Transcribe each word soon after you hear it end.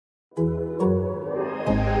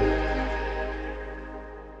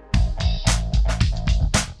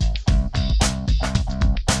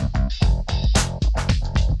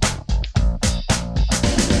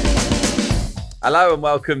Hello and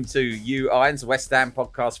welcome to You Irons, West Ham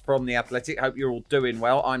podcast from The Athletic. Hope you're all doing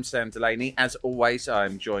well. I'm Sam Delaney. As always,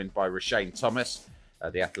 I'm joined by Roshane Thomas,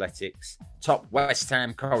 The Athletic's top West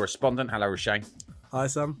Ham correspondent. Hello, Roshane. Hi,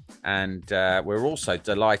 Sam. And we're also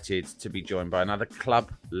delighted to be joined by another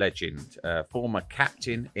club legend, former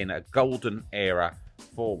captain in a golden era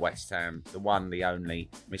for West Ham, the one, the only,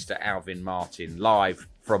 Mr. Alvin Martin, live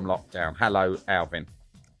from lockdown. Hello, Alvin.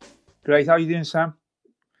 Great. How are you doing, Sam?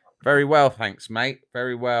 Very well, thanks, mate.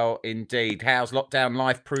 Very well indeed. How's lockdown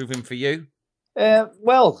life proving for you?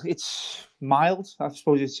 Well, it's mild. I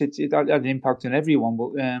suppose it had an impact on everyone,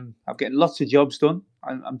 but I'm getting lots of jobs done.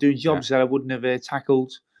 I'm doing jobs that I wouldn't have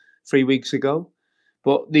tackled 3 weeks ago.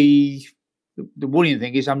 But the worrying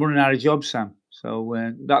thing is I'm running out of jobs, Sam. So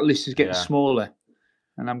that list is getting smaller.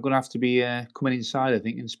 And I'm going to have to be coming inside, I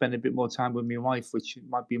think, and spend a bit more time with my wife, which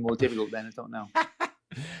might be more difficult then. I don't know.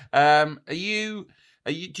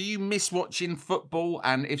 Do you miss watching football?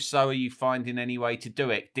 And if so, are you finding any way to do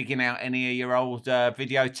it? Digging out any of your old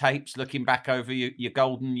videotapes, looking back over your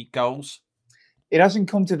golden goals? It hasn't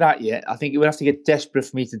come to that yet. I think it would have to get desperate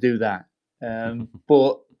for me to do that.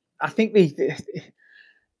 But I think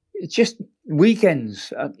it's just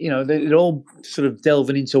weekends. They're all sort of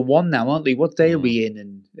delving into one now, aren't they? What day are we in?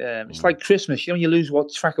 And it's like Christmas. You lose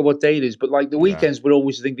track of what day it is. But like the weekends were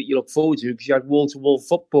always the thing that you look forward to because you had wall-to-wall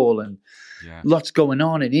football and lots going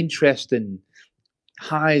on and interest and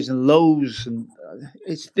highs and lows. And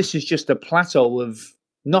this is just a plateau of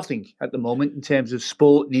nothing at the moment in terms of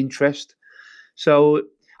sport and interest. So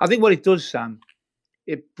I think what it does, Sam,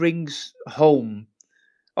 it brings home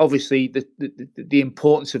obviously the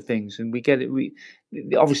importance of things, and we get it.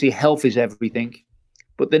 Obviously health is everything,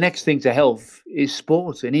 but the next thing to health is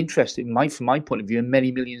sport and interest. From my point of view, and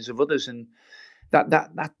many millions of others, and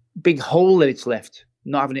that big hole that it's left,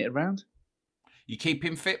 not having it around. You keep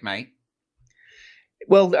him fit, mate?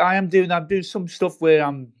 Well, I'm doing some stuff where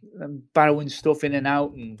I'm barrowing stuff in and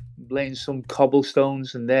out and laying some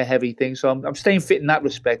cobblestones, and they're heavy things. So I'm staying fit in that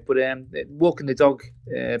respect. But walking the dog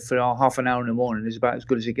for half an hour in the morning is about as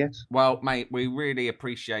good as it gets. Well, mate, we really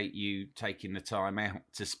appreciate you taking the time out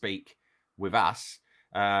to speak with us.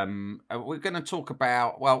 We're going to talk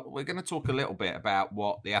a little bit about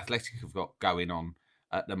what the Athletic have got going on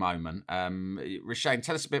at the moment. Roshane,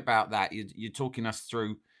 tell us a bit about that. You're talking us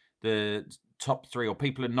through the top three, or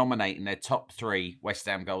people are nominating their top three West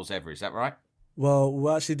Ham goals ever. Is that right? Well,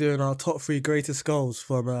 we're actually doing our top three greatest goals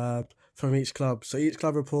from each club. So each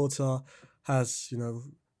club reporter has,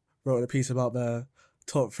 wrote a piece about their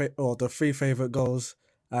the three favourite goals,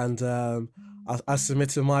 and I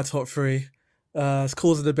submitted my top three. It's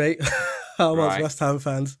caused a debate amongst West Ham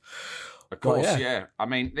fans. Of course, yeah. I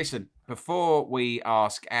mean, listen, before we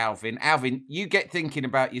ask Alvin, you get thinking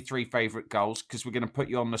about your three favourite goals because we're going to put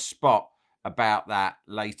you on the spot about that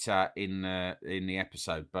later in the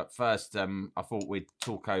episode. But first, I thought we'd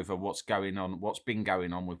talk over what's been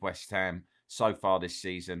going on with West Ham so far this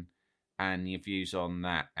season, and your views on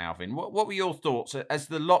that, Alvin. What were your thoughts as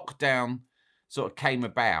the lockdown sort of came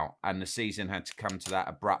about and the season had to come to that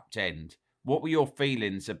abrupt end? What were your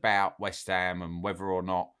feelings about West Ham and whether or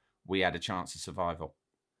not we had a chance of survival?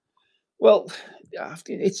 Well,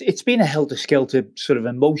 it's been a helter-skelter sort of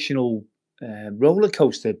emotional roller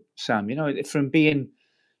coaster, Sam. From being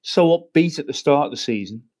so upbeat at the start of the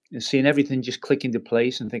season and seeing everything just click into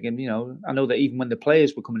place and thinking, I know that even when the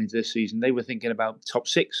players were coming into this season, they were thinking about top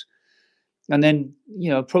six. And then,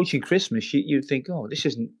 approaching Christmas, you think, oh, this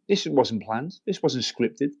wasn't planned. This wasn't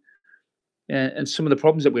scripted. And some of the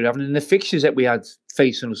problems that we were having and the fixtures that we had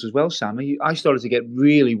facing us as well, Sam, I started to get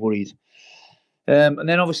really worried. And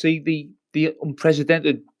then obviously the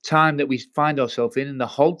unprecedented time that we find ourselves in and the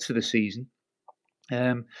halt to the season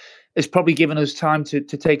has probably given us time to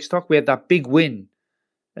take stock. We had that big win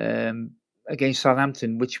against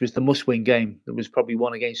Southampton, which was the must-win game. There was probably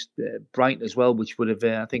one against Brighton as well, which would have,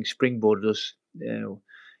 I think, springboarded us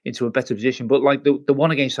into a better position. But like the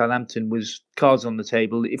one against Southampton was cards on the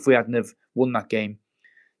table. If we hadn't have won that game,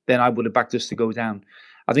 then I would have backed us to go down.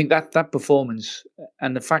 I think that performance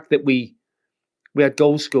and the fact that we had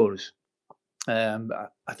goal scorers. I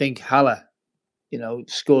think Haller,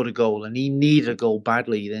 scored a goal and he needed a goal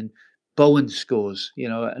badly. Then Bowen scores,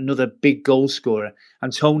 another big goal scorer,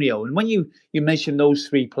 Antonio. And when you mention those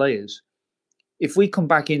three players, if we come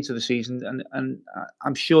back into the season, and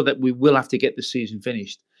I'm sure that we will have to get the season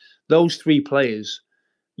finished, those three players,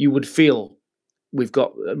 you would feel we've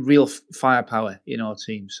got real firepower in our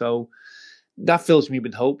team. So that fills me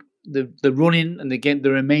with hope. The running and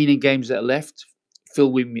the remaining games that are left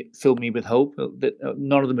fill me with hope. That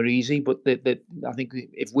none of them are easy, but that I think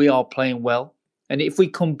if we are playing well And if we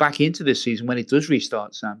come back into this season when it does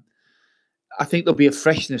restart, Sam, I think there'll be a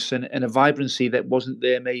freshness and a vibrancy that wasn't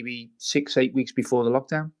there maybe 6-8 weeks before the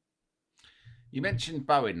lockdown. You mentioned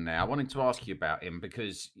Bowen there. I wanted to ask you about him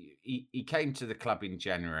because he came to the club in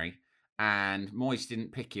January and Moyes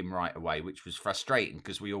didn't pick him right away, which was frustrating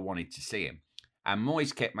because we all wanted to see him. And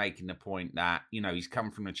Moyes kept making the point that, he's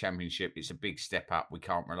come from the Championship. It's a big step up. We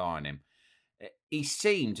can't rely on him. He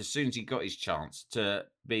seemed, as soon as he got his chance, to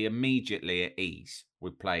be immediately at ease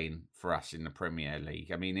with playing for us in the Premier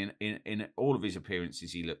League. I mean, in all of his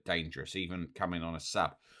appearances, he looked dangerous, even coming on a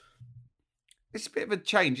sub. It's a bit of a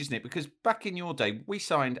change, isn't it? Because back in your day, we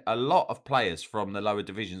signed a lot of players from the lower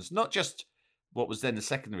divisions, not just what was then the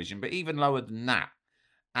second division, but even lower than that.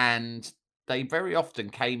 And they very often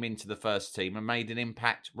came into the first team and made an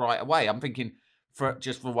impact right away. I'm thinking, for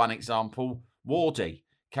one example, Wardy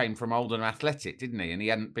came from Oldham Athletic, didn't he? And he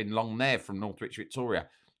hadn't been long there from Northwich Victoria.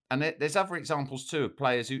 And there's other examples too of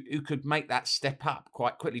players who could make that step up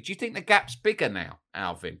quite quickly. Do you think the gap's bigger now,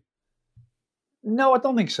 Alvin? No, I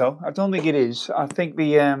don't think so. I don't think it is. I think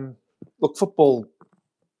look, football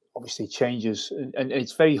obviously changes, and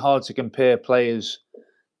it's very hard to compare players.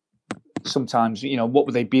 Sometimes, what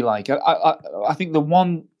would they be like? I think the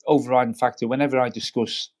one overriding factor, whenever I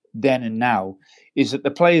discuss then and now, is that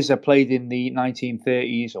the players that played in the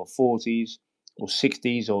 1930s or 40s or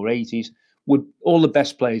 60s or 80s all the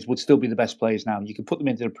best players would still be the best players now. You can put them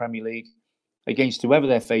into the Premier League against whoever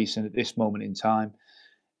they're facing at this moment in time.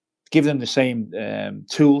 Give them the same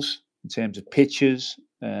tools in terms of pitches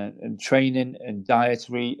and training and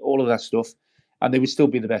dietary, all of that stuff, and they would still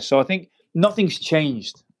be the best. So I think nothing's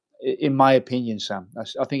changed, in my opinion, Sam.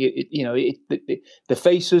 I think the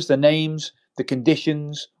faces, the names, the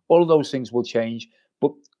conditions, all of those things will change,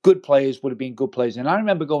 but good players would have been good players. And I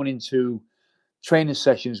remember going into training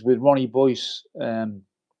sessions with Ronnie Boyce in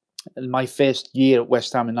my first year at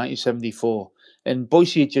West Ham in 1974, and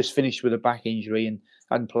Boyce had just finished with a back injury and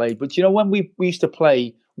hadn't played. But when we used to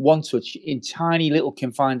play one touch in tiny little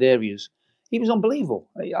confined areas, he was unbelievable.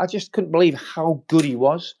 I just couldn't believe how good he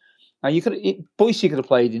was. Now Boyce could have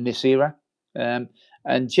played in this era, and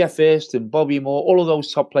Jeff Hurst and Bobby Moore, all of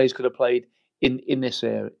those top players could have played in this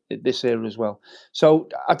era as well. So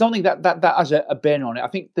I don't think that has a bearing on it. I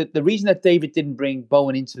think that the reason that David didn't bring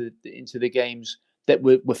Bowen into the games that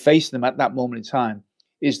were facing them at that moment in time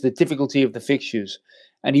is the difficulty of the fixtures,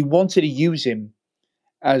 and he wanted to use him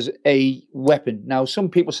as a weapon. Now, some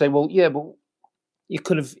people say, "Well, yeah, but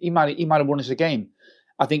he might have won us a game."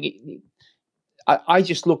 I think I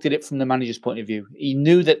just looked at it from the manager's point of view. He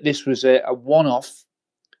knew that this was a one-off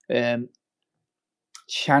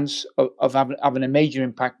chance of having a major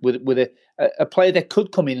impact with a player that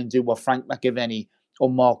could come in and do what Frank McAvenny or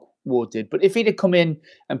Mark Ward did. But if he'd have come in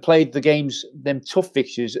and played the games, them tough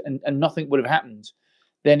fixtures, and nothing would have happened,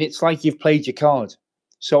 then it's like you've played your card.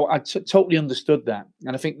 So I totally understood that.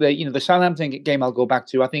 And I think the Southampton game I'll go back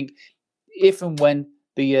to, I think if and when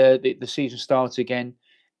the season starts again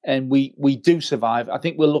and we do survive, I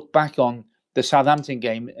think we'll look back on the Southampton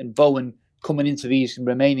game and Bowen coming into these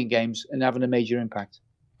remaining games and having a major impact.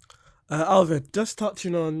 Alvin, just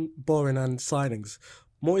touching on Bowen and signings.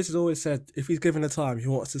 Moyes has always said if he's given the time, he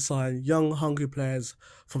wants to sign young, hungry players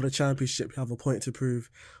from the Championship who have a point to prove.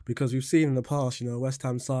 Because we've seen in the past, West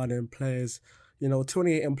Ham signing players,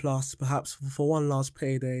 28 and plus, perhaps for one last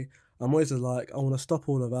payday. And Moyes is like, I want to stop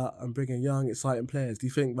all of that and bring in young, exciting players. Do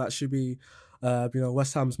you think that should be,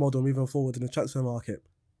 West Ham's model moving forward in the transfer market?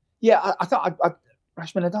 Yeah,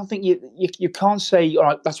 Rashman, I don't think you can't say, all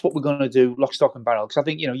right, that's what we're going to do, lock, stock and barrel. Because I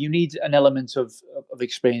think, you need an element of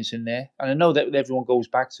experience in there. And I know that everyone goes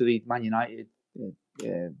back to the Man United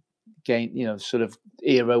game, sort of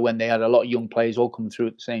era when they had a lot of young players all coming through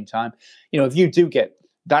at the same time. If you do get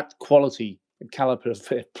that quality caliber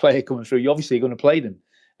of player coming through, you're obviously going to play them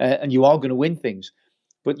and you are going to win things.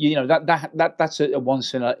 But that's a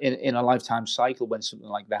once in a lifetime cycle when something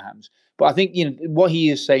like that happens. But I think what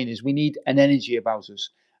he is saying is we need an energy about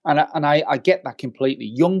us, and I get that completely.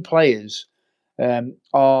 Young players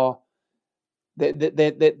are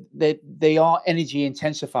they are energy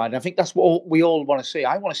intensified. And I think that's what we all want to see.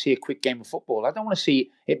 I want to see a quick game of football. I don't want to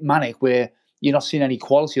see it manic where you're not seeing any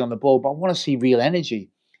quality on the ball, but I want to see real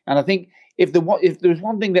energy. And I think if there was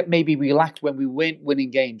one thing that maybe we lacked when we weren't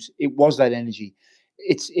winning games, it was that energy.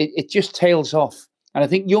 It just tails off. And I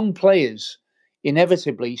think young players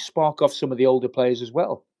inevitably spark off some of the older players as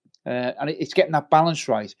well. And it's getting that balance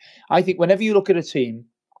right. I think whenever you look at a team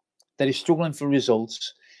that is struggling for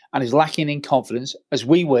results and is lacking in confidence, as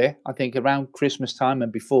we were, I think, around Christmas time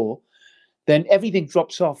and before, then everything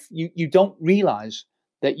drops off. You don't realise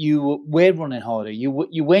that you were running harder. You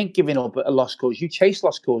weren't giving up at a lost cause. You chased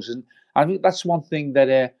lost causes, and I think that's one thing that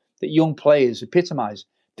that young players epitomise.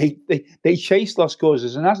 They chase lost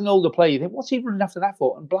causes, and as an older player, you think, what's he running after that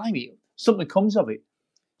for? And blimey, something comes of it.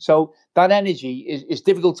 So that energy is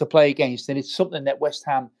difficult to play against, and it's something that West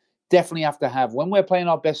Ham definitely have to have. When we're playing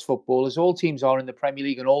our best football, as all teams are in the Premier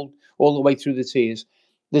League and all the way through the tiers,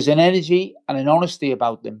 there's an energy and an honesty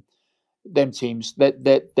about them teams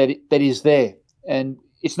that is there. And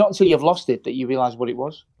it's not until you've lost it that you realise what it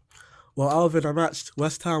was. Well, Alvin, a match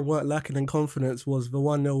West Ham weren't lacking in confidence was the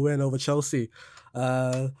 1-0 win over Chelsea,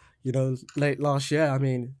 late last year. I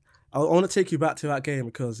mean, I want to take you back to that game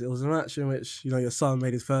because it was a match in which, your son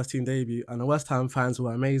made his first team debut, and the West Ham fans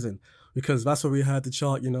were amazing because that's where we heard the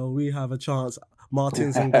chant, we have a chance,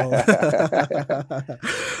 Martin's in goal. And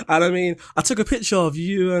I mean, I took a picture of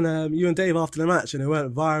you and Dave after the match, and it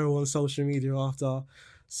went viral on social media after.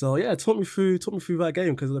 So yeah, talk me through that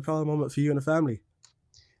game because it was a proud moment for you and the family.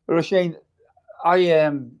 Well, Shane,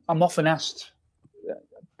 I'm often asked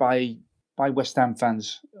by West Ham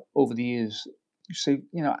fans over the years, so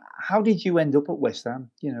how did you end up at West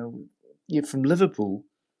Ham? You're from Liverpool,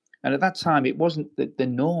 and at that time it wasn't the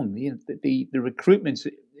norm. The recruitment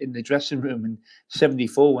in the dressing room in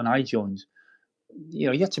 '74 when I joined,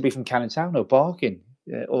 you had to be from Cannon Town or Barking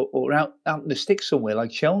or out in the sticks somewhere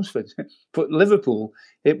like Chelmsford. But Liverpool,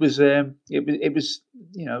 it was very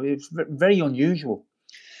unusual.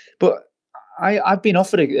 But I've been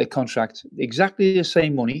offered a contract, exactly the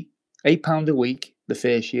same money, £8 a week the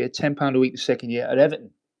first year, £10 a week the second year at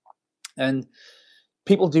Everton. And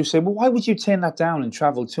people do say, well, why would you turn that down and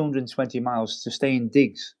travel 220 miles to stay in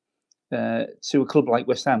digs to a club like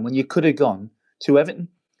West Ham when you could have gone to Everton?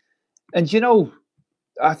 And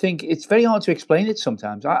I think it's very hard to explain it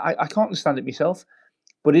sometimes. I can't understand it myself,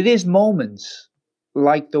 but it is moments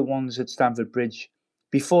like the ones at Stamford Bridge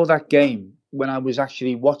before that game when I was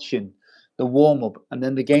actually watching the warm-up and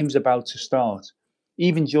then the game's about to start.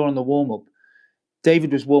 Even during the warm-up,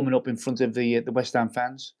 David was warming up in front of the West Ham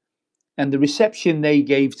fans, and the reception they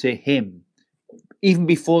gave to him, even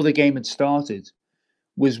before the game had started,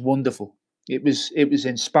 was wonderful. It was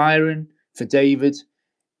inspiring for David,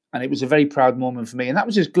 and it was a very proud moment for me. And that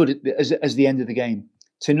was as good as the end of the game.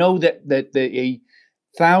 To know that the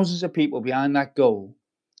thousands of people behind that goal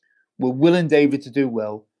were willing David to do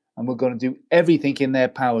well, and we're going to do everything in their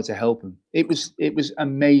power to help him. It was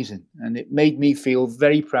amazing, and it made me feel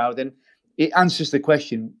very proud. And it answers the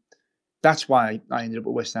question. That's why I ended up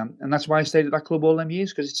at West Ham, and that's why I stayed at that club all them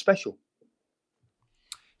years, because it's special.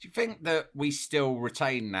 Do you think that we still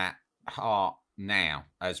retain that heart now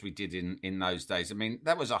as we did in those days? I mean,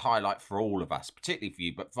 that was a highlight for all of us, particularly for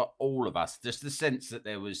you, but for all of us, just the sense that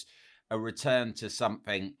there was a return to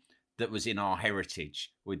something that was in our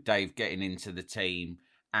heritage, with Dave getting into the team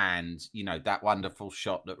and, that wonderful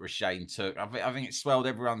shot that Roshane took. I think it swelled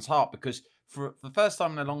everyone's heart because for the first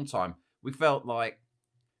time in a long time, we felt like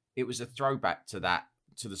it was a throwback to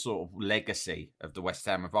the sort of legacy of the West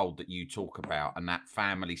Ham of old that you talk about, and that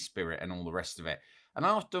family spirit and all the rest of it. And I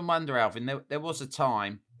often wonder, Alvin, there was a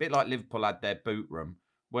time, a bit like Liverpool had their boot room,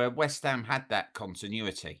 where West Ham had that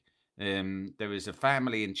continuity. There was a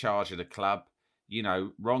family in charge of the club.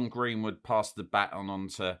 Ron Greenwood passed the baton on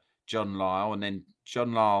to John Lyle, and then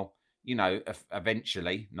John Lyle,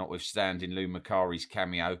 eventually, notwithstanding Lou Macari's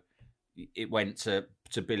cameo, it went to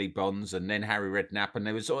Billy Bonds and then Harry Redknapp, and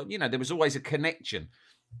there was always a connection.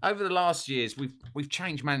 Over the last years, we've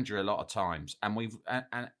changed manager a lot of times, and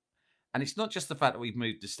and it's not just the fact that we've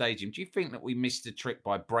moved the stadium. Do you think that we missed a trick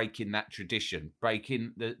by breaking that tradition,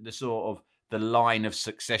 breaking the sort of the line of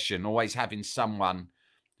succession, always having someone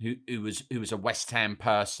who was a West Ham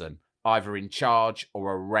person, either in charge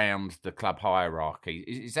or around the club hierarchy?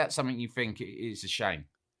 Is that something you think is a shame?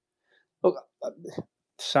 Look,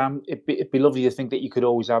 Sam, it'd be lovely to think that you could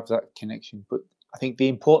always have that connection, but I think the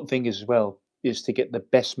important thing as well is to get the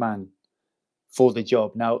best man for the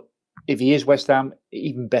job. Now, if he is West Ham,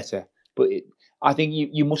 even better. But I think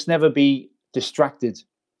you must never be distracted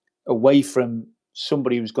away from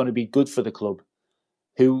somebody who's going to be good for the club,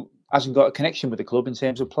 who hasn't got a connection with the club in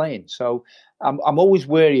terms of playing. So I'm always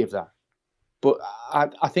wary of that. But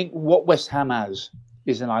I think what West Ham has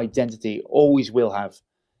is an identity, always will have.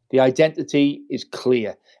 The identity is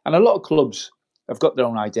clear. And a lot of clubs have got their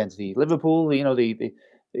own identity. Liverpool, the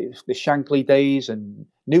Shankly days, and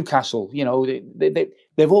Newcastle,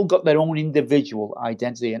 they've all got their own individual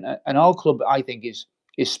identity. And our club, I think,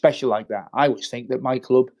 is special like that. I always think that my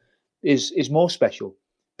club is more special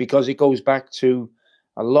because it goes back to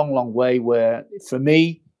a long, long way where, for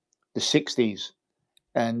me, the 60s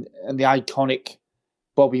and the iconic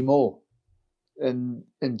Bobby Moore. and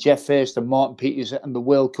Jeff Hurst and Martin Peters and the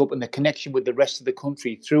World Cup and the connection with the rest of the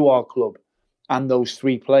country through our club and those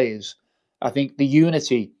three players, I think the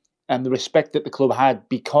unity and the respect that the club had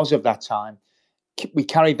because of that time, we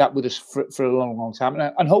carried that with us for a long, long time,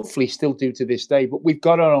 and hopefully still do to this day. But we've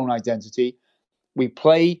got our own identity. We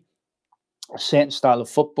play a certain style of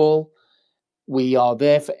football. We are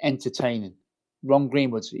there for entertaining. Ron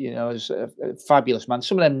Greenwood, is a fabulous man.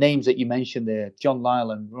 Some of them names that you mentioned there, John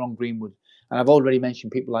Lyle and Ron Greenwood, and I've already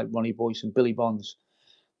mentioned people like Ronnie Boyce and Billy Bonds.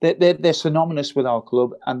 They're synonymous with our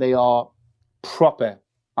club, and they are proper,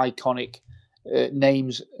 iconic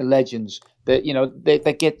names, legends that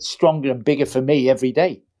they get stronger and bigger for me every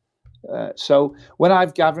day. So when I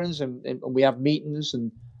have gatherings and we have meetings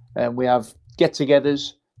and we have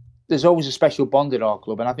get-togethers, there's always a special bond at our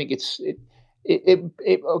club, and I think it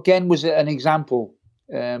again was an example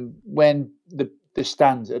when the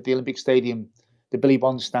stand at the Olympic Stadium, the Billy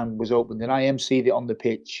Bonds stand was opened, and I emceed it on the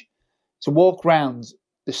pitch. To walk round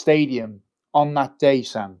the stadium on that day,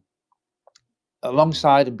 Sam,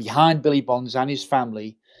 alongside and behind Billy Bonds and his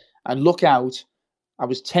family, and look out, I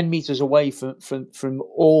was 10 meters away from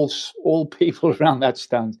all people around that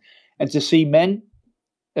stand, and to see men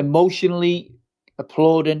emotionally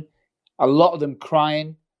applauding, a lot of them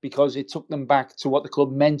crying because it took them back to what the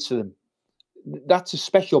club meant to them. That's a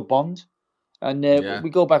special bond. And we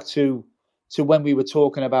go back to when we were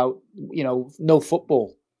talking about, no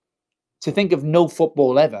football. To think of no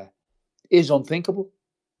football ever is unthinkable.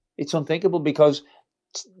 It's unthinkable because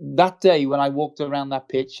that day when I walked around that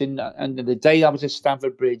pitch and the day I was at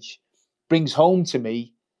Stamford Bridge brings home to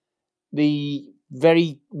me the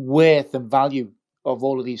very worth and value of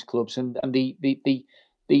all of these clubs and the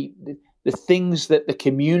things that the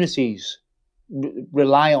communities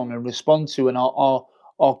rely on and respond to, and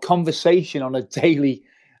our conversation on a daily,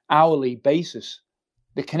 hourly basis.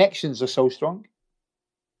 The connections are so strong.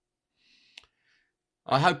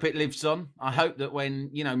 I hope it lives on. I hope that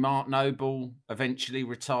when, Mark Noble eventually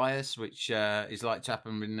retires, which is like to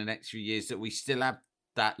happen in the next few years, that we still have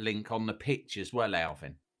that link on the pitch as well,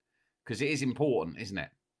 Alvin, because it is important, isn't it?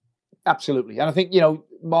 Absolutely. And I think,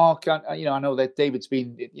 Mark, I know that David's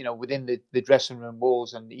been, within the dressing room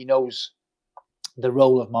walls, and he knows the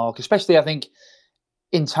role of Mark, especially, I think,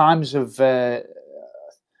 in times of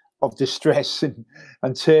distress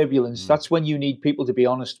and turbulence. That's when you need people to be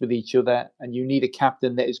honest with each other, and you need a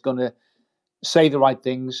captain that is going to say the right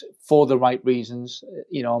things for the right reasons.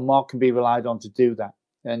 And Mark can be relied on to do that.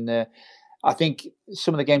 And I think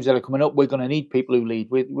some of the games that are coming up, we're going to need people who lead.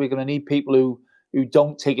 We're going to need people who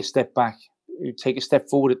don't take a step back, who take a step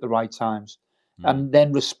forward at the right times, and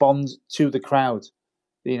then respond to the crowd.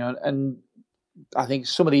 And I think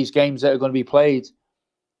some of these games that are going to be played,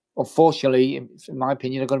 unfortunately, in my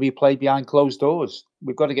opinion, are going to be played behind closed doors.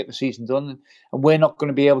 We've got to get the season done, and we're not going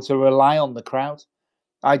to be able to rely on the crowd.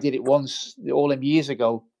 I did it once, all them years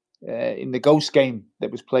ago, in the Ghost game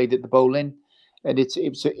that was played at the Boleyn, and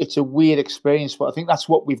it's a weird experience. But I think that's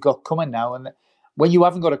what we've got coming now. And when you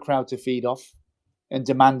haven't got a crowd to feed off and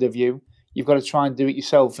demand of you, you've got to try and do it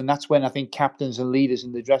yourself. And that's when I think captains and leaders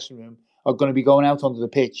in the dressing room are going to be going out onto the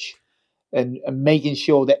pitch and making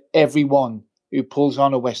sure that everyone who pulls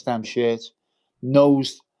on a West Ham shirt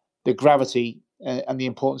knows the gravity and the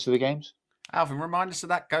importance of the games. Alvin, remind us of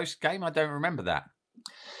that Ghost game. I don't remember that.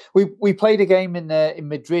 We played a game in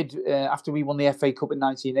Madrid after we won the FA Cup in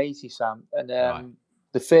 1980, Sam. And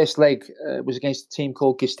the first leg was against a team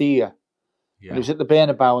called Castilla. Yeah. And it was at the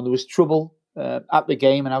Bernabeu, and there was trouble at the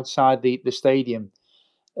game and outside the stadium.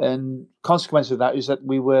 And consequence of that is that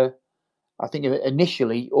we were, I think,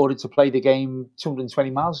 initially ordered to play the game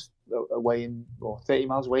 220 miles away or 30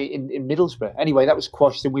 miles away in Middlesbrough. Anyway, that was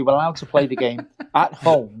quashed, and we were allowed to play the game at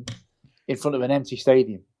home in front of an empty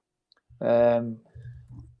stadium.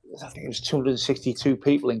 I think it was 262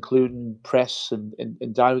 people, including press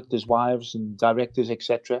and directors' wives and directors,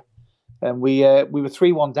 etc. And we were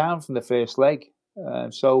 3-1 down from the first leg.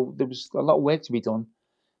 So there was a lot of work to be done.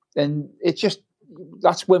 And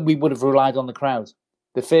that's when we would have relied on the crowd.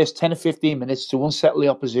 The first 10 or 15 minutes to unsettle the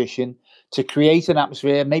opposition, to create an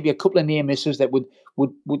atmosphere, maybe a couple of near misses that would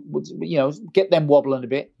get them wobbling a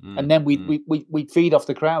bit, and then we'd feed off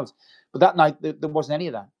the crowd. But that night there wasn't any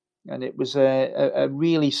of that, and it was a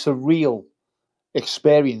really surreal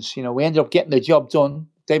experience. We ended up getting the job done.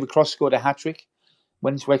 David Cross scored a hat-trick,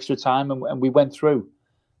 went into extra time, and we went through.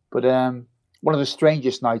 But one of the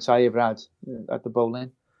strangest nights I ever had at the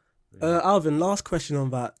Boleyn. Alvin, last question on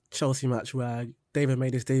that Chelsea match where David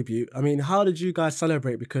made his debut. I mean, how did you guys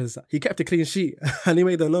celebrate? Because he kept a clean sheet and he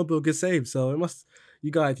made a number of good saves. So did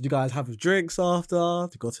you guys have drinks after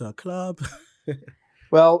to go to a club?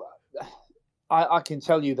 Well, I can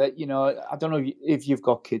tell you that, I don't know if you've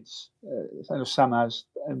got kids. I know Sam has,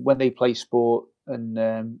 and when they play sport,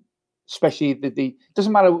 and especially it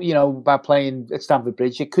doesn't matter, about playing at Stamford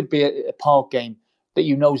Bridge. It could be a park game that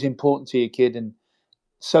is important to your kid, and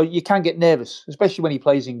so you can get nervous, especially when he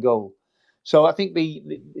plays in goal. So I think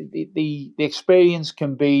the experience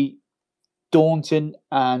can be daunting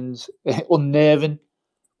and unnerving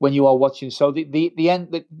when you are watching. So the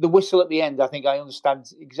end, the whistle at the end, I think I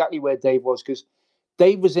understand exactly where Dave was, because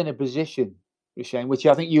Dave was in a position, Shane, which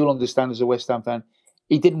I think you'll understand as a West Ham fan.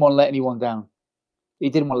 He didn't want to let anyone down. He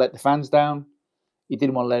didn't want to let the fans down. He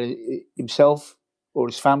didn't want to let himself or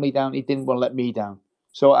his family down. He didn't want to let me down.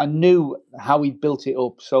 So I knew how he built it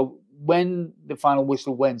up. So when the final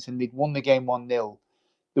whistle went and they'd won the game 1-0,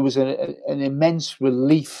 there was an immense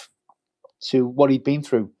relief to what he'd been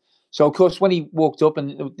through. So, of course, when he walked up,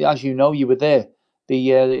 and as you know, you were there,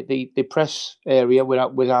 the press area where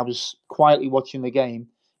I was quietly watching the game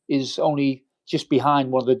is only just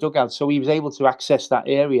behind one of the dugouts. So he was able to access that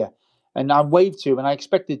area. And I waved to him, and I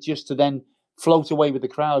expected just to then float away with the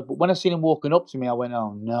crowd. But when I seen him walking up to me, I went,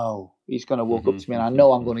 oh, no, he's going to walk up to me, and I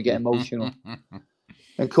know I'm going to get emotional. And,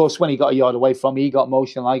 of course, when he got a yard away from me, he got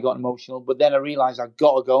emotional, I got emotional. But then I realised I've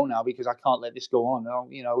got to go now because I can't let this go on.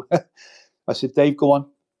 I said, Dave, go on.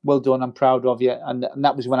 Well done. I'm proud of you. And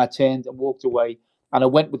that was when I turned and walked away. And I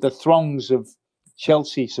went with the throngs of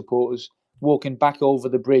Chelsea supporters walking back over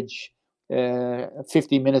the bridge,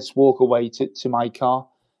 50 minutes walk away to my car.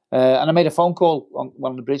 And I made a phone call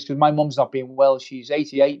on the bridge because my mum's not being well. She's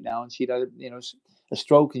 88 now, and she'd had a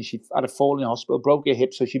stroke, and she'd had a fall in the hospital, broke her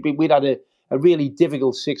hip. So we'd had a really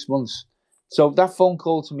difficult 6 months. So that phone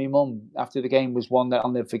call to my mum after the game was one that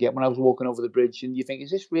I'll never forget. When I was walking over the bridge, and you think, is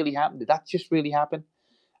this really happened? Did that just really happen?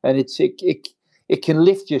 And it can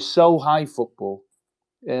lift you so high, football,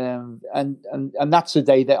 and that's a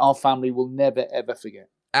day that our family will never ever forget.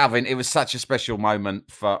 Alvin, it was such a special moment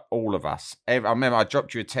for all of us. I remember I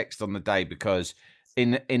dropped you a text on the day because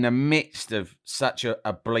in the midst of such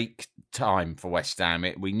a bleak time for West Ham,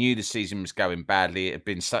 we knew the season was going badly. It had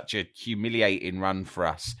been such a humiliating run for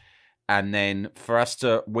us. And then for us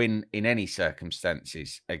to win in any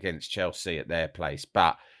circumstances against Chelsea at their place.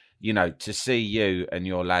 But, to see you and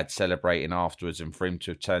your lad celebrating afterwards and for him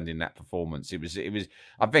to have turned in that performance, it was.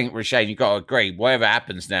 I think, Rashane, you've got to agree, whatever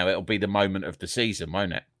happens now, it'll be the moment of the season,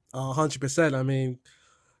 won't it? 100%. I mean,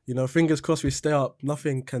 fingers crossed we stay up.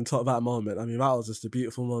 Nothing can top that moment. I mean, that was just a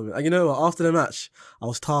beautiful moment. And you know what? After the match, I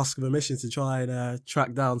was tasked with a mission to try and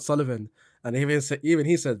track down Sullivan. And even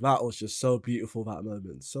he said that was just so beautiful, that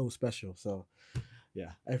moment. So special. So,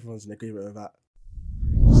 yeah, everyone's in agreement with that.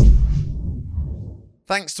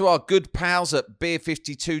 Thanks to our good pals at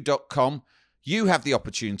beer52.com, you have the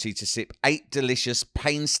opportunity to sip 8 delicious,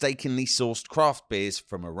 painstakingly sourced craft beers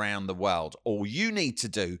from around the world. All you need to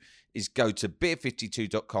do is go to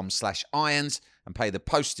beer52.com/irons and pay the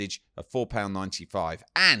postage of £4.95.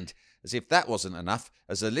 And as if that wasn't enough,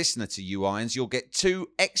 as a listener to You Irons, you'll get 2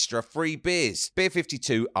 extra free beers. Beer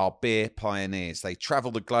 52 are beer pioneers. They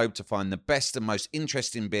travel the globe to find the best and most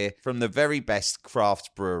interesting beer from the very best craft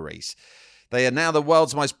breweries. They are now the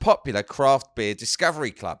world's most popular craft beer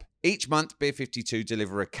discovery club. Each month, Beer 52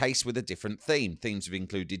 deliver a case with a different theme. Themes have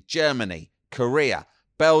included Germany, Korea,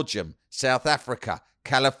 Belgium, South Africa,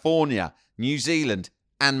 California, New Zealand,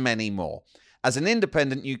 and many more. As an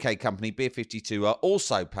independent UK company, Beer 52 are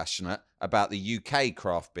also passionate about the UK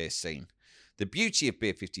craft beer scene. The beauty of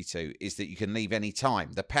Beer 52 is that you can leave any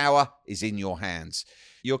time. The power is in your hands.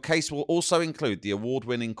 Your case will also include the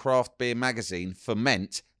award-winning craft beer magazine,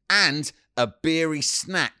 Ferment, and a beery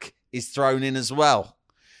snack is thrown in as well.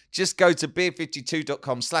 Just go to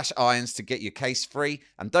beer52.com/irons to get your case free.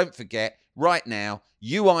 And don't forget, right now,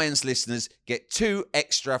 You Irons listeners get 2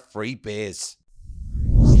 extra free beers.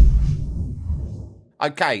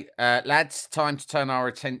 Okay, lads, time to turn our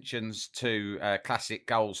attentions to classic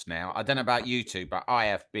goals now. I don't know about you two, but I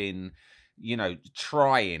have been,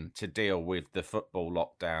 trying to deal with the football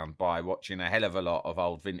lockdown by watching a hell of a lot of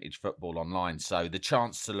old vintage football online. So the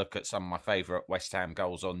chance to look at some of my favourite West Ham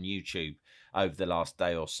goals on YouTube over the last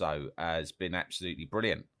day or so has been absolutely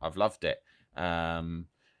brilliant. I've loved it. I'll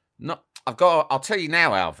tell you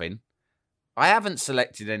now, Alvin, I haven't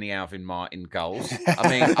selected any Alvin Martin goals. I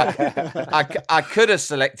mean, I could have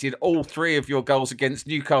selected all 3 of your goals against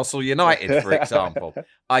Newcastle United, for example.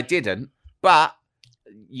 I didn't, but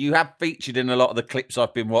you have featured in a lot of the clips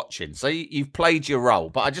I've been watching. So you've played your role.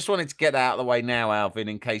 But I just wanted to get that out of the way now, Alvin,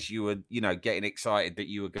 in case you were, getting excited that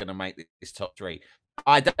you were going to make this top 3.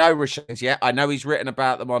 I don't know Rashane's yet. I know he's written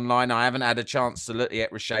about them online. I haven't had a chance to look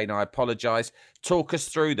yet, Rashane. I apologise. Talk us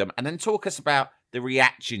through them and then talk us about the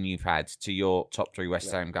reaction you've had to your top 3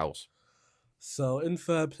 West Ham goals. So in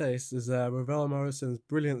third place is Ravel Morrison's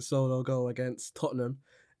brilliant solo goal against Tottenham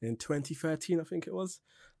in 2013, I think it was.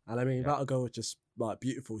 And I mean, that goal was just like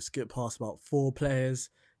beautiful. Skipped past about 4 players.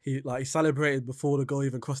 He celebrated before the goal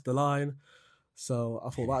even crossed the line. So I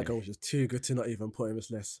thought that goal was just too good to not even put in this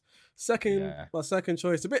list. My second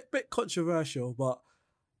choice, a bit controversial, but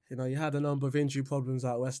you know, you had a number of injury problems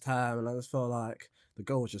at West Ham, and I just felt like the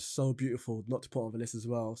goal was just so beautiful not to put on the list as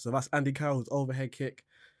well. So that's Andy Carroll's overhead kick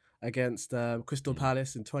against Crystal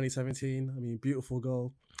Palace in 2017. I mean, beautiful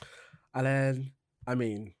goal. And then, I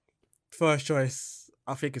mean, first choice,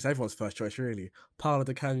 I think it's everyone's first choice, really. Paolo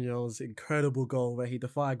Di Canio's incredible goal where he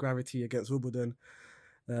defied gravity against Wimbledon.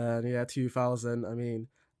 2000. I mean,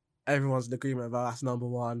 everyone's in agreement about that's number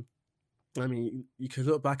 1. I mean, you can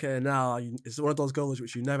look back at it now. It's one of those goals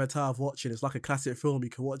which you never tire of watching. It's like a classic film. You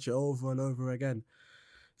can watch it over and over again.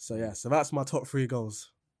 So that's my top 3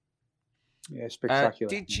 goals. Yeah, spectacular.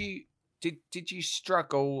 Did you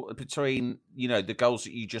struggle between, you know, the goals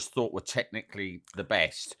that you just thought were technically the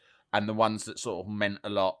best and the ones that sort of meant a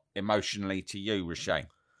lot emotionally to you, Roshane?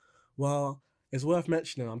 Well, it's worth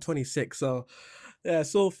mentioning I'm 26, so yeah,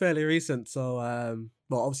 it's all fairly recent. So,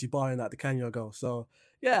 well, obviously barring that Di Canio goal. So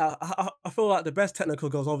yeah, I feel like the best technical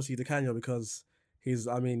goal is obviously Di Canio because he's,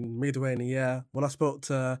 I mean, midway in the year. When I spoke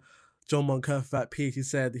to John Moncrief at Peak, he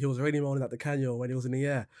said he was already moaning at Di Canio when he was in the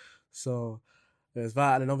air. So there's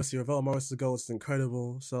that, and then obviously Ravel Morris's goal is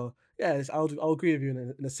incredible. So yeah, I'll agree with you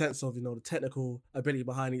in the sense of, you know, the technical ability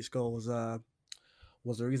behind each goal was the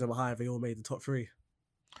reason behind they all made the top 3.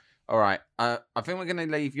 All right, I think we're going to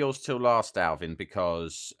leave yours till last, Alvin,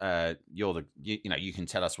 because you're you can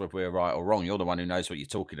tell us whether we're right or wrong. You're the one who knows what you're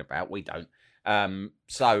talking about. We don't.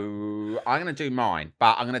 So I'm going to do mine,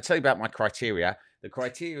 but I'm going to tell you about my criteria. The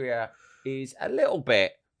criteria is a little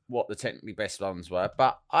bit what the technically best ones were,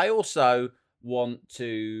 but I also want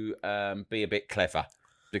to be a bit clever,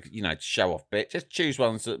 you know, to show off a bit. Just choose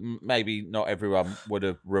ones that maybe not everyone would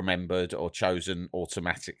have remembered or chosen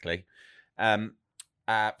automatically.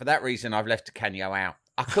 For that reason, I've left Di Canio out.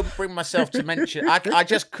 I couldn't bring myself to mention. I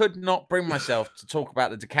just could not bring myself to talk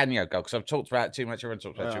about the Di Canio goal because I've talked about it too much. Everyone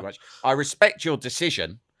talks about it too much. I respect your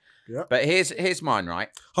decision. Yeah. But here's mine, right?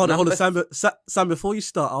 Hold on, Sam. Before you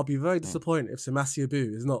start, I'll be very disappointed if Samassi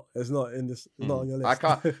Abou is not in this, not on your list.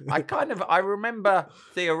 I remember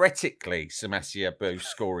theoretically Samassi Abou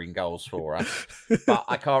scoring goals for us, but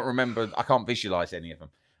I can't remember. I can't visualize any of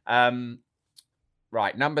them.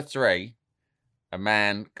 Right, number 3, a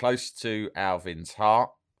man close to Alvin's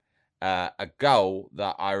heart, a goal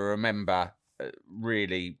that I remember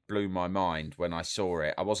really blew my mind when I saw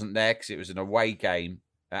it. I wasn't there because it was an away game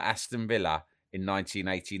at Aston Villa in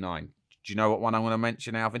 1989. Do you know what one I'm going to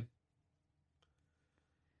mention, Alvin?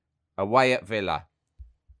 Away at Villa,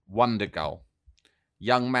 wonder goal.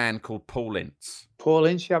 Young man called Paul Ince. Paul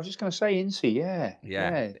Ince, yeah, I was just going to say Ince, yeah.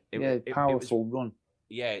 Powerful run.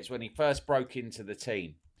 Yeah, it's when he first broke into the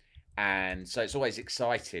team. And so it's always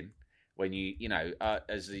exciting when you know,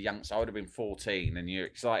 as a youngster, I would have been 14, and you're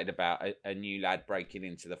excited about a new lad breaking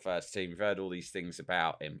into the first team. You've heard all these things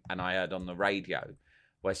about him. And I heard on the radio,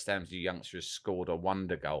 West Ham's new youngster has scored a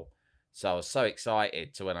wonder goal. So I was so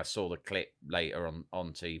excited to when I saw the clip later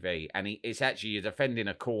on TV. And it's actually, you're defending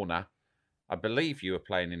a corner. I believe you were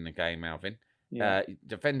playing in the game, Alvin. Yeah.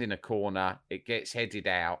 Defending a corner, it gets headed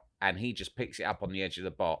out, and he just picks it up on the edge of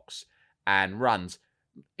the box and runs.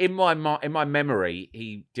 In my memory,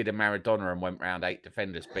 he did a Maradona and went round 8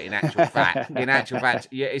 defenders. But in actual fact,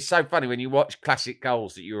 yeah, it's so funny when you watch classic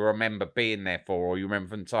goals that you remember being there for, or you remember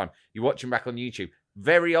from the time. You watch them back on YouTube.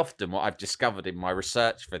 Very often, what I've discovered in my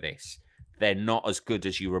research for this, they're not as good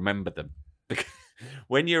as you remember them.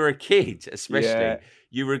 When you're a kid, especially,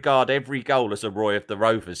 you regard every goal as a Roy of the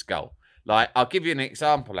Rovers goal. Like, I'll give you an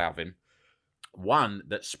example, Alvin. One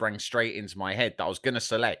that sprang straight into my head that I was going to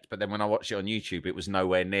select, but then when I watched it on YouTube, it was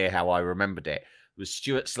nowhere near how I remembered it. It was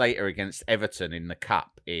Stuart Slater against Everton in the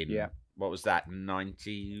Cup in, what was that,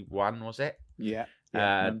 91, was it? Yeah.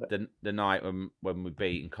 The night when we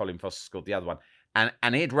beat and Colin Foster scored the other one.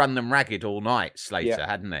 And he'd run them ragged all night, Slater,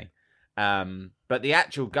 hadn't he? But the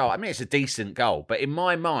actual goal, I mean, it's a decent goal, but in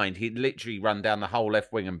my mind, he'd literally run down the whole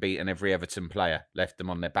left wing and beaten every Everton player, left them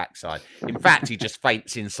on their backside. In fact, he just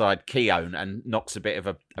feints inside Keown and knocks a bit of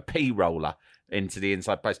a P-roller into the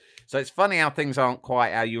inside post. So it's funny how things aren't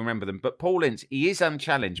quite how you remember them. But Paul Ince, he is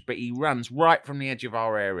unchallenged, but he runs right from the edge of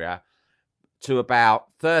our area to about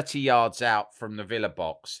 30 yards out from the Villa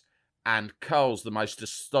box and curls the most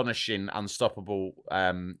astonishing, unstoppable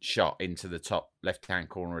shot into the top left-hand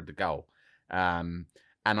corner of the goal.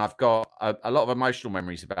 And I've got a lot of emotional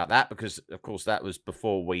memories about that because, of course, that was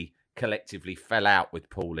before we collectively fell out with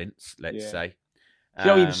Paul Ince, let's say. You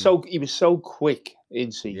know, he was so quick,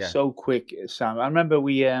 Ince, so quick, Sam. I remember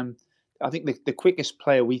I think the quickest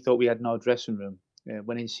player we thought we had in our dressing room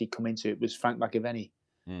when Ince come into it was Frank McAvenny.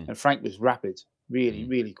 And Frank was rapid, really,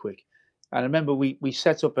 really quick. And I remember we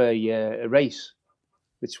set up a race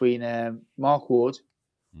between Mark Ward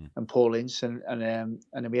and Paul Ince, and then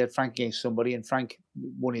we had Frank against somebody, and Frank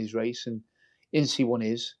won his race, and Ince won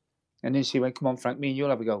his. And Ince went, "Come on, Frank, me and you'll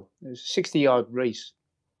have a go." It was a 60-yard race.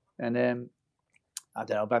 And I don't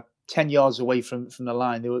know, about 10 yards away from the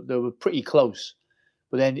line. They were pretty close.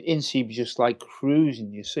 But then Ince was just like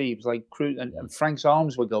cruising, you see. He was like cruising, and Frank's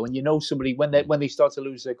arms were going. You know, somebody, when they start to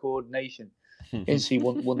lose their coordination, Ince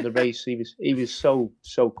won the race. He was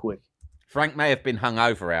so quick. Frank may have been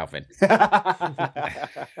hungover, Alvin,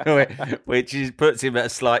 which puts him at a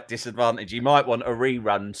slight disadvantage. He might want a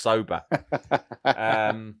rerun sober.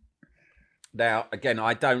 Now, again,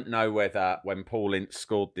 I don't know whether when Paul Ince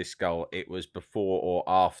scored this goal, it was before or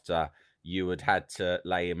after you had to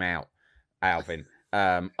lay him out, Alvin.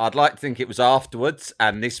 I'd like to think it was afterwards,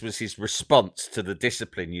 and this was his response to the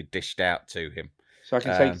discipline you dished out to him. So I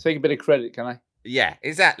can take a bit of credit, can I? Yeah,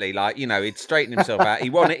 exactly. Like, you know, he'd straightened himself out. He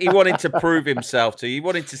wanted to prove himself to you. He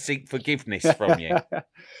wanted to seek forgiveness from you.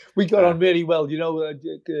 We got on really well. You know, I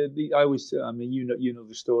mean, you know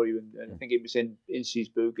the story, and I think it was in Ince's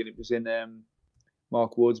book, and it was in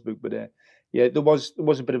Mark Ward's book. But there was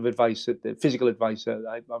a bit of advice, physical advice that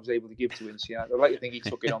I was able to give to Ince. I'd like to think he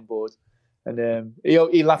took it on board. And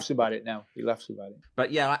he laughs about it now. He laughs about it.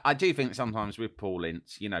 But yeah, I do think sometimes with Paul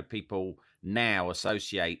Ince, you know, people now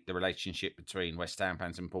associate the relationship between West Ham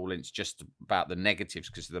fans and Paul Ince just about the negatives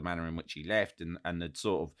because of the manner in which he left and the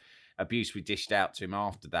sort of abuse we dished out to him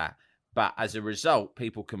after that. But as a result,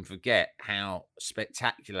 people can forget how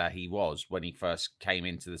spectacular he was when he first came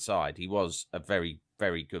into the side. He was a very,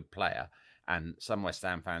 very good player. And some West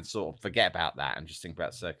Ham fans sort of forget about that and just think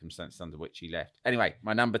about the circumstances under which he left. Anyway,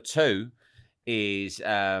 my number 2 is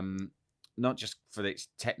not just for its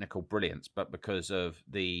technical brilliance, but because of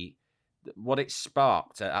what it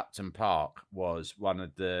sparked at Upton Park was one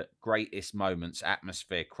of the greatest moments,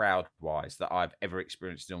 atmosphere, crowd-wise, that I've ever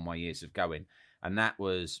experienced in all my years of going. And that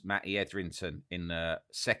was Matty Etherington in the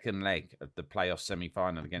second leg of the playoff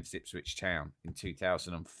semi-final against Ipswich Town in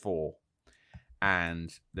 2004.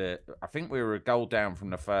 And I think we were a goal down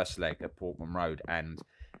from the first leg at Portman Road, and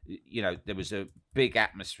you know, there was a big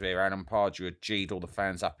atmosphere. Alan Pardew had G'd all the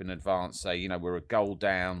fans up in advance, say, you know, we're a goal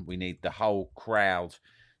down. We need the whole crowd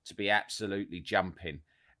to be absolutely jumping.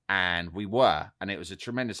 And we were. And it was a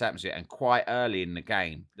tremendous atmosphere. And quite early in the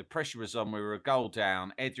game, the pressure was on. We were a goal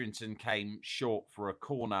down. Etherington came short for a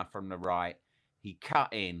corner from the right. He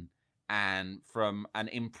cut in, and from an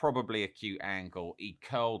improbably acute angle, he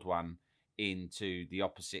curled one into the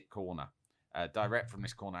opposite corner. Direct from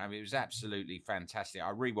this corner. I mean, it was absolutely fantastic.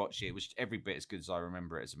 I rewatched it. It was every bit as good as I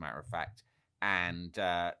remember it, as a matter of fact. And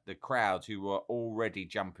the crowd, who were already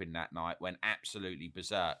jumping that night, went absolutely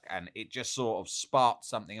berserk. And it just sort of sparked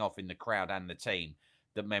something off in the crowd and the team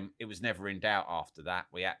that meant it was never in doubt after that.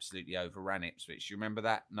 We absolutely overran Ipswich. You remember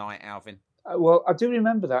that night, Alvin? Well, I do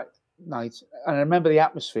remember that night. And I remember the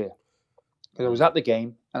atmosphere. Because I was at the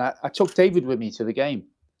game. And I took David with me to the game.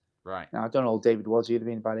 Right. Now, I don't know how old David was. He'd have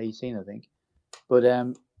been about 18, I think. But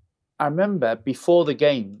I remember before the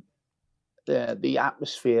game, the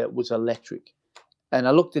atmosphere was electric. And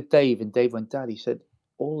I looked at Dave, and Dave went, "Dad," he said,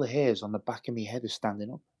 "all the hairs on the back of my head are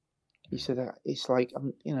standing up." He said, "It's like,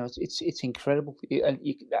 you know, it's incredible." And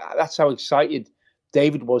that's how excited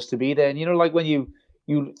David was to be there. And, you know, like when you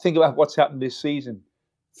think about what's happened this season,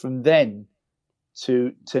 from then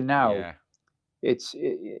to now,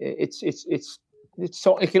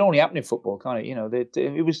 it can only happen in football, can't it? You know,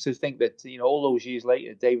 it was to think that, you know, all those years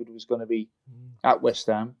later, David was going to be at West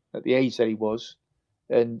Ham at the age that he was,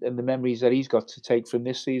 and the memories that he's got to take from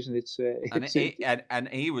this season. And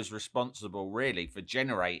he was responsible really for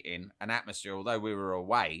generating an atmosphere, although we were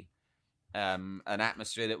away, an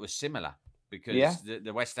atmosphere that was similar, because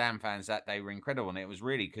the West Ham fans that day were incredible, and it was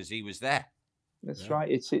really because he was there. That's right.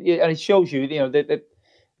 And it shows you, you know, that.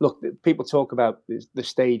 Look, people talk about the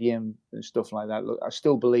stadium and stuff like that. Look, I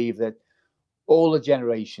still believe that all the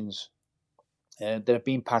generations that have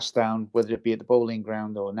been passed down, whether it be at the Bowling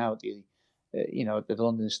Ground or now at the, at the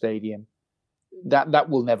London Stadium, that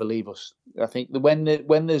will never leave us. I think when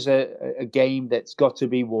there's a game that's got to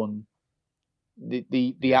be won,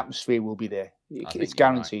 the atmosphere will be there. It's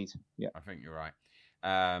guaranteed. Right. Yeah, I think you're right.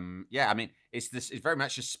 Yeah, I mean, it's very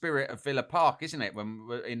much the spirit of Villa Park, isn't it? When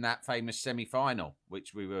we're in that famous semi-final,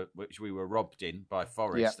 which we were robbed in by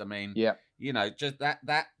Forest. Yeah. I mean, Yeah. just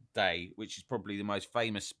that day, which is probably the most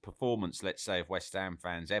famous performance, let's say, of West Ham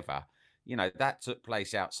fans ever. That took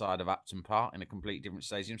place outside of Upton Park in a completely different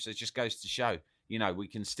stadium. So it just goes to show, we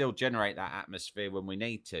can still generate that atmosphere when we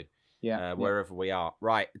need to, wherever we are.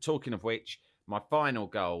 Right. Talking of which, my final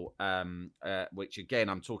goal, which again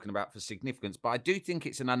I'm talking about for significance, but I do think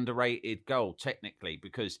it's an underrated goal technically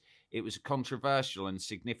because it was controversial and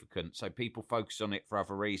significant, so people focus on it for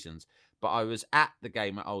other reasons. But I was at the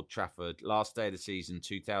game at Old Trafford last day of the season,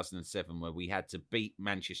 2007, where we had to beat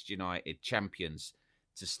Manchester United, champions,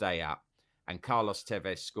 to stay up. And Carlos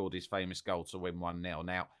Tevez scored his famous goal to win 1-0.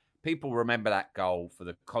 Now, people remember that goal for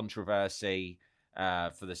the controversy,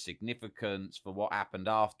 for the significance, for what happened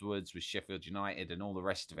afterwards with Sheffield United and all the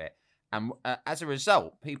rest of it. And as a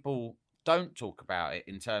result, people don't talk about it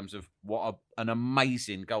in terms of what an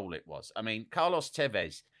amazing goal it was. I mean, Carlos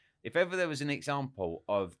Tevez, if ever there was an example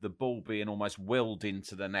of the ball being almost willed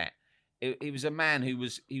into the net, it was a man who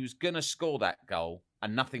was going to score that goal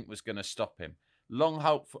and nothing was going to stop him. Long,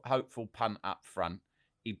 hopeful punt up front.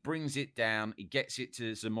 He brings it down. He gets it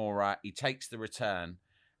to Zamora. He takes the return.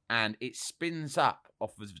 And it spins up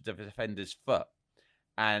off of the defender's foot.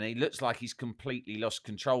 And he looks like he's completely lost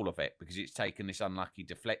control of it because it's taken this unlucky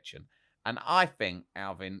deflection. And I think,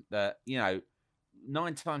 Alvin, that,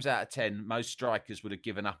 9 times out of 10, most strikers would have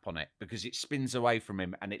given up on it because it spins away from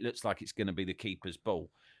him and it looks like it's going to be the keeper's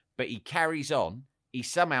ball. But he carries on. He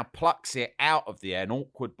somehow plucks it out of the air, an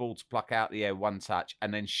awkward ball to pluck out the air, one touch,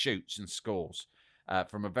 and then shoots and scores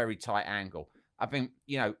from a very tight angle. I think,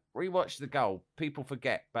 rewatch the goal, people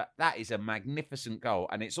forget, but that is a magnificent goal.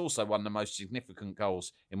 And it's also one of the most significant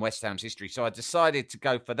goals in West Ham's history. So I decided to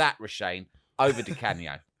go for that, Rashane, over Di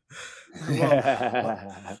Canio.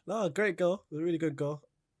 No, great goal. A really good goal.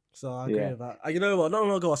 So I agree with that. And you know what? Not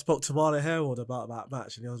long ago, I spoke to Marlon Harewood about that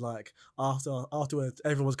match, and he was like, afterwards,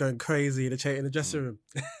 everyone was going crazy in the dressing room.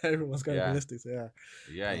 Everyone was going ballistic. So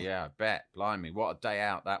I bet. Blimey, what a day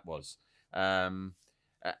out that was.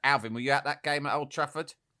 Alvin, were you at that game at Old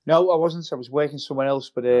Trafford? No, I wasn't. I was working somewhere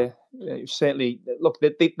else, but certainly, look,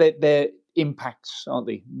 their impacts, aren't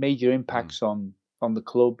they? Major impacts on the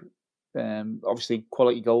club. Obviously,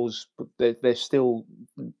 quality goals, but they're still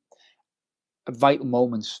vital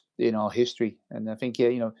moments in our history. And I think,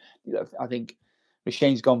 I think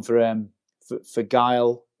Rashane's gone for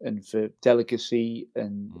guile and for delicacy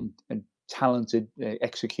and talented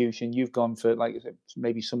execution. You've gone for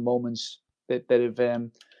maybe some moments that have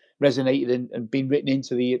resonated and been written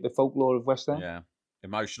into the folklore of West Ham. Yeah,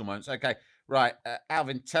 emotional moments. Okay, right,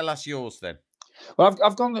 Alvin, tell us yours then. Well,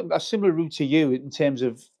 I've gone a similar route to you in terms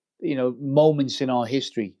of moments in our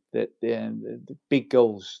history that the big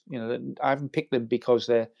goals. I haven't picked them because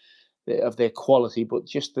they're of their quality, but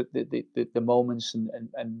just the moments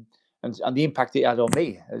and the impact it had on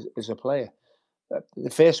me as a player. The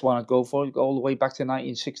first one I'd go for all the way back to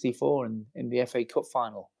 1964 in the FA Cup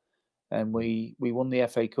final. And we won the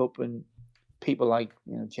FA Cup, and people like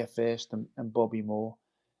Jeff Hurst and Bobby Moore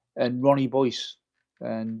and Ronnie Boyce.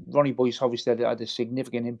 And Ronnie Boyce obviously had a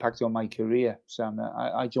significant impact on my career, Sam.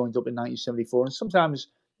 I joined up in 1974, and sometimes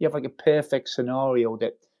you have like a perfect scenario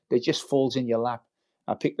that just falls in your lap.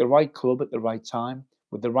 I picked the right club at the right time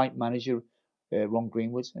with the right manager, Ron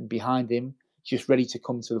Greenwood, and behind him, just ready to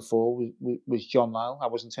come to the fore, was John Lyall. I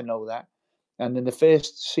wasn't to know that. And then the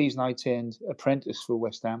first season I turned apprentice for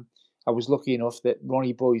West Ham, I was lucky enough that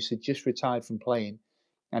Ronnie Boyce had just retired from playing,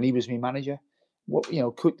 and he was my manager. What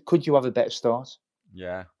could you have a better start?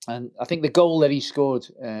 Yeah. And I think the goal that he scored,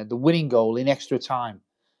 the winning goal in extra time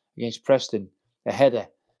against Preston, a header,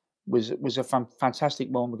 was a fantastic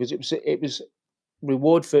moment because it was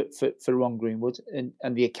reward for Ron Greenwood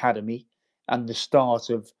and the academy and the start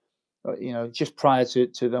of just prior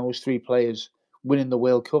to those three players winning the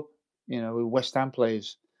World Cup. West Ham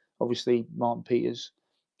players, obviously Martin Peters,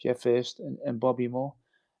 Jeff Hurst, and Bobby Moore,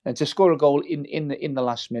 and to score a goal in the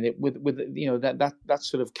last minute with that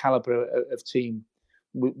sort of caliber of team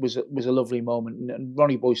was a lovely moment. And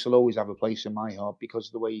Ronnie Boyce will always have a place in my heart because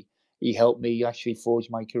of the way he helped me actually forge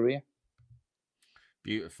my career.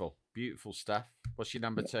 Beautiful stuff. What's your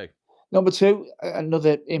number two? Number two,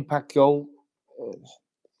 another impact goal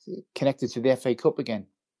connected to the FA Cup again.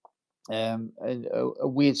 And a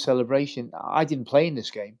weird celebration. I didn't play in this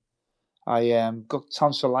game. I got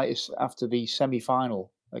tonsillitis after the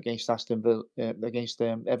semi-final against Aston Villa, against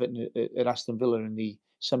Everton at Aston Villa in the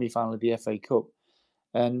semi-final of the FA Cup,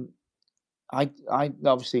 and I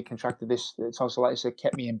obviously contracted this tonsillitis that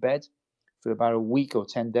kept me in bed for about a week or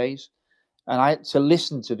 10 days, and I had to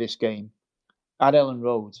listen to this game at Ellen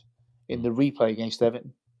Road in the replay against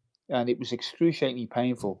Everton, and it was excruciatingly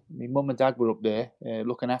painful. My mum and dad were up there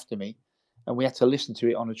looking after me, and we had to listen to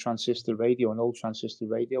it on a transistor radio, an old transistor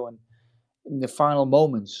radio. And in the final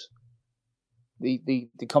moments, the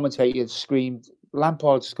commentator screamed,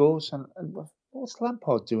 "Lampard scores!" And what's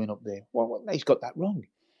Lampard doing up there? He's got that wrong.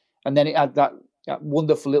 And then it had that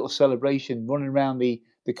wonderful little celebration running around the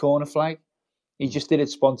corner flag. He just did it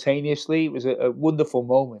spontaneously. It was a wonderful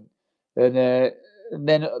moment. And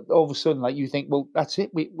then all of a sudden, like, you think, well, that's it.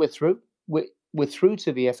 We're through. We're through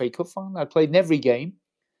to the FA Cup final. I played in every game,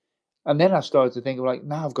 and then I started to think, like,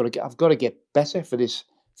 now I've got to get better for this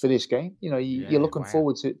game. You know, you're looking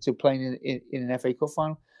forward to playing in an FA Cup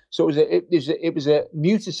final. So it was a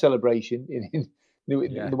muted celebration in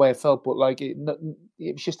the way I felt, but like it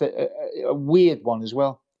was just a weird one as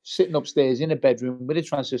well. Sitting upstairs in a bedroom with a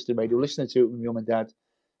transistor radio, listening to it with my mum and dad,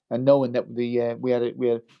 and knowing that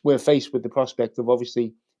we're faced with the prospect of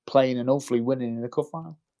obviously playing and hopefully winning in the cup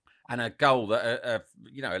final. And a goal that a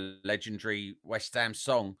legendary West Ham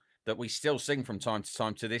song that we still sing from time to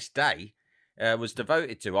time to this day was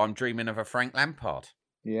devoted to. I'm dreaming of a Frank Lampard.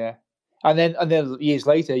 Yeah. And then years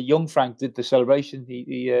later, young Frank did the celebration.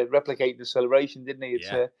 He replicated the celebration, didn't he? It's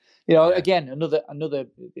again another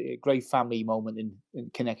great family moment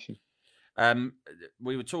in connection.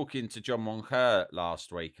 We were talking to John Moncur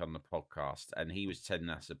last week on the podcast, and he was telling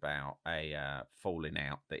us about a falling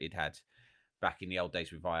out that he'd had back in the old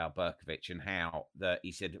days with Vajar Berkovic, and how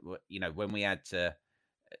he said, you know, when we had to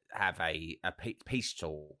have a peace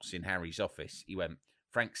talks in Harry's office, he went,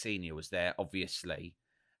 Frank Senior was there, obviously.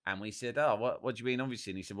 And we said, oh, what do you mean,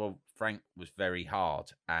 obviously? And he said, well, Frank was very hard.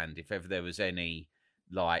 And if ever there was any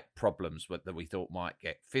like problems that we thought might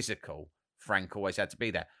get physical, Frank always had to be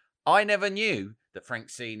there. I never knew that Frank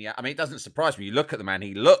Senior, I mean, it doesn't surprise me. You look at the man,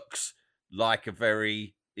 he looks like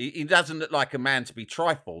he doesn't look like a man to be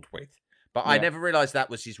trifled with. But I never realised that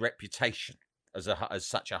was his reputation as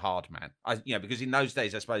such a hard man. Because in those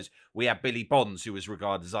days, I suppose, we had Billy Bonds, who was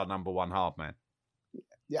regarded as our number one hard man.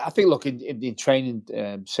 Yeah, I think, look, in training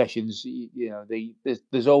sessions,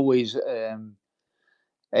 there's always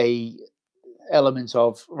a element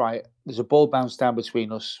of, right, there's a ball bounced down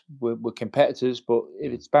between us. We're competitors, but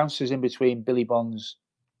if it bounces in between Billy Bonds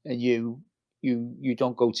and you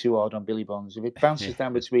don't go too hard on Billy Bonds. If it bounces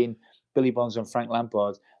down between Billy Bonds and Frank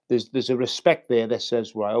Lampard, there's a respect there that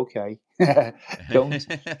says, right, okay,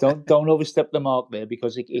 don't overstep the mark there,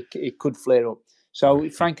 because it could flare up. So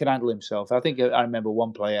Frank can handle himself. I think I remember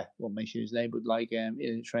one player, won't mention his name, but like in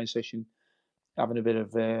a training session, having a bit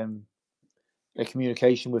of a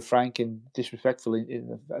communication with Frank, and disrespectfully,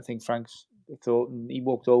 I think Frank's thought, and he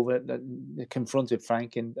walked over and confronted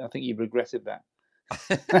Frank, and I think he regretted that.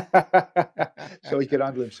 So he could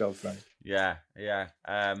handle himself, Frank. Yeah.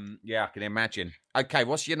 I can imagine. Okay,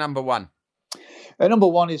 what's your number one? Number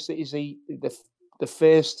one is the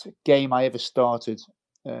first game I ever started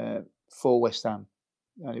for West Ham,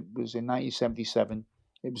 and it was in 1977.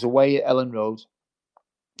 It was away at Ellen Road,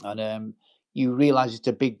 and you realise it's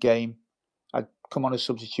a big game. I'd come on as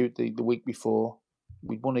substitute the week before.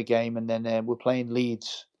 We'd won a game, and then we're playing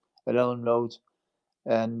Leeds at Ellen Road,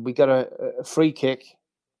 and we got a free kick,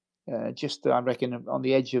 just I reckon on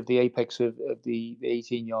the edge of the apex of the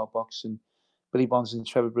 18-yard box, and Billy Bonds and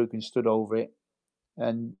Trevor Brooking stood over it,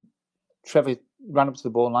 and Trevor ran up to the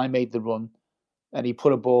ball, and I made the run. And he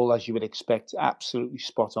put a ball, as you would expect, absolutely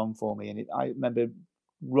spot on for me. And I remember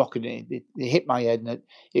rocking it. It hit my head, and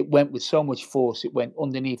it went with so much force. It went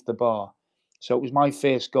underneath the bar. So it was my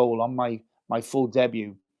first goal on my full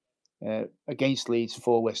debut against Leeds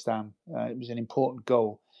for West Ham. It was an important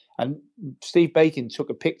goal. And Steve Bacon took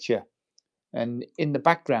a picture. And in the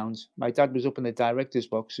background, my dad was up in the director's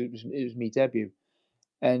box. It was my debut.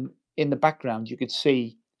 And in the background, you could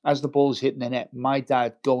see, as the ball's hitting the net, my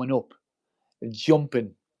dad going up and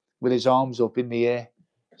jumping with his arms up in the air.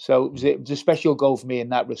 So it was a special goal for me in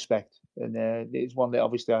that respect. And it's one that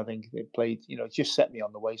obviously I think it played, it just set me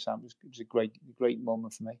on the way, Sam. It was a great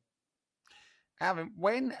moment for me. Alvin,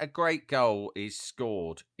 when a great goal is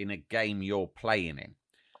scored in a game you're playing in,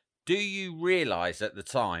 do you realise at the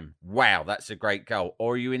time, wow, that's a great goal?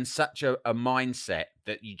 Or are you in such a mindset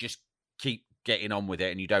that you just keep getting on with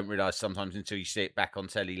it and you don't realise sometimes until you see it back on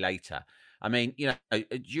telly later? I mean, do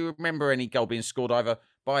you remember any goal being scored either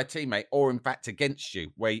by a teammate or, in fact, against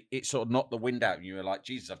you, where it sort of knocked the wind out and you were like,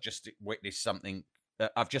 Jesus, I've just witnessed something.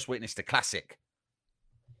 I've just witnessed a classic.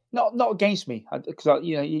 Not against me, because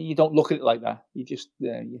you don't look at it like that. You just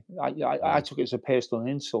I took it as a personal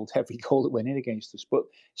insult every goal that went in against us. But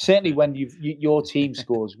certainly when your team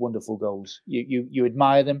scores wonderful goals, you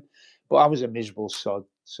admire them. But I was a miserable sod,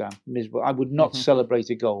 Sam. Miserable. I would not celebrate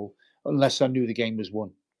a goal unless I knew the game was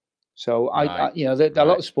won. So I you know, a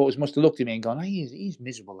lot of supporters must have looked at me and gone, "Hey, he's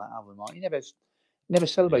miserable, that Alvin Martin. He never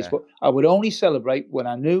celebrates." But I would only celebrate when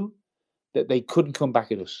I knew that they couldn't come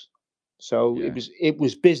back at us. So it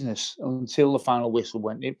was business until the final whistle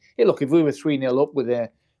went. Look, if we were 3-0 up with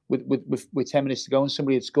 10 minutes to go and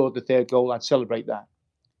somebody had scored the third goal, I'd celebrate that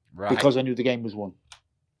because I knew the game was won.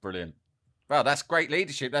 Brilliant. Well, that's great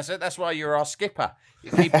leadership. That's it. That's why you're our skipper.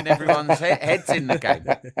 You're keeping everyone's heads in the game.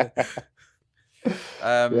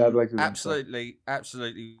 I'd like to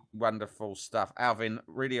absolutely wonderful stuff. Alvin,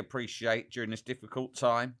 really appreciate during this difficult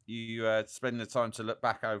time you spending the time to look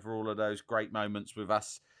back over all of those great moments with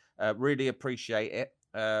us. Really appreciate it.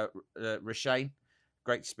 Rashane,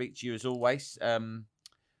 great to speak to you as always.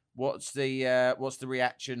 What's the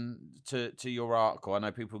reaction to your article? I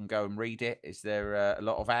know people can go and read it. Is there a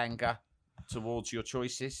lot of anger towards your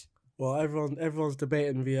choices? Well, everyone's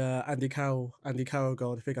debating the Andy Carroll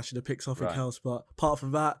goal. I think I should have picked something else, but apart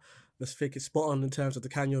from that, I think it's spot on in terms of the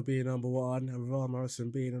Canyon being number 1 and Ron Morrison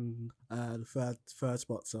being in the third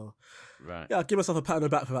spot. So, yeah, I'll give myself a pat on the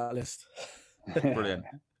back for that list. Brilliant.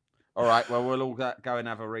 All right, well, we'll all go and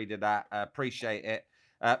have a read of that. Appreciate it.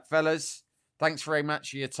 Fellas, thanks very much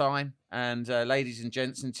for your time. And ladies and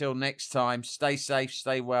gents, until next time, stay safe,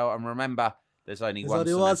 stay well, and remember, there's only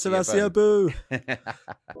one Sebastian Boo.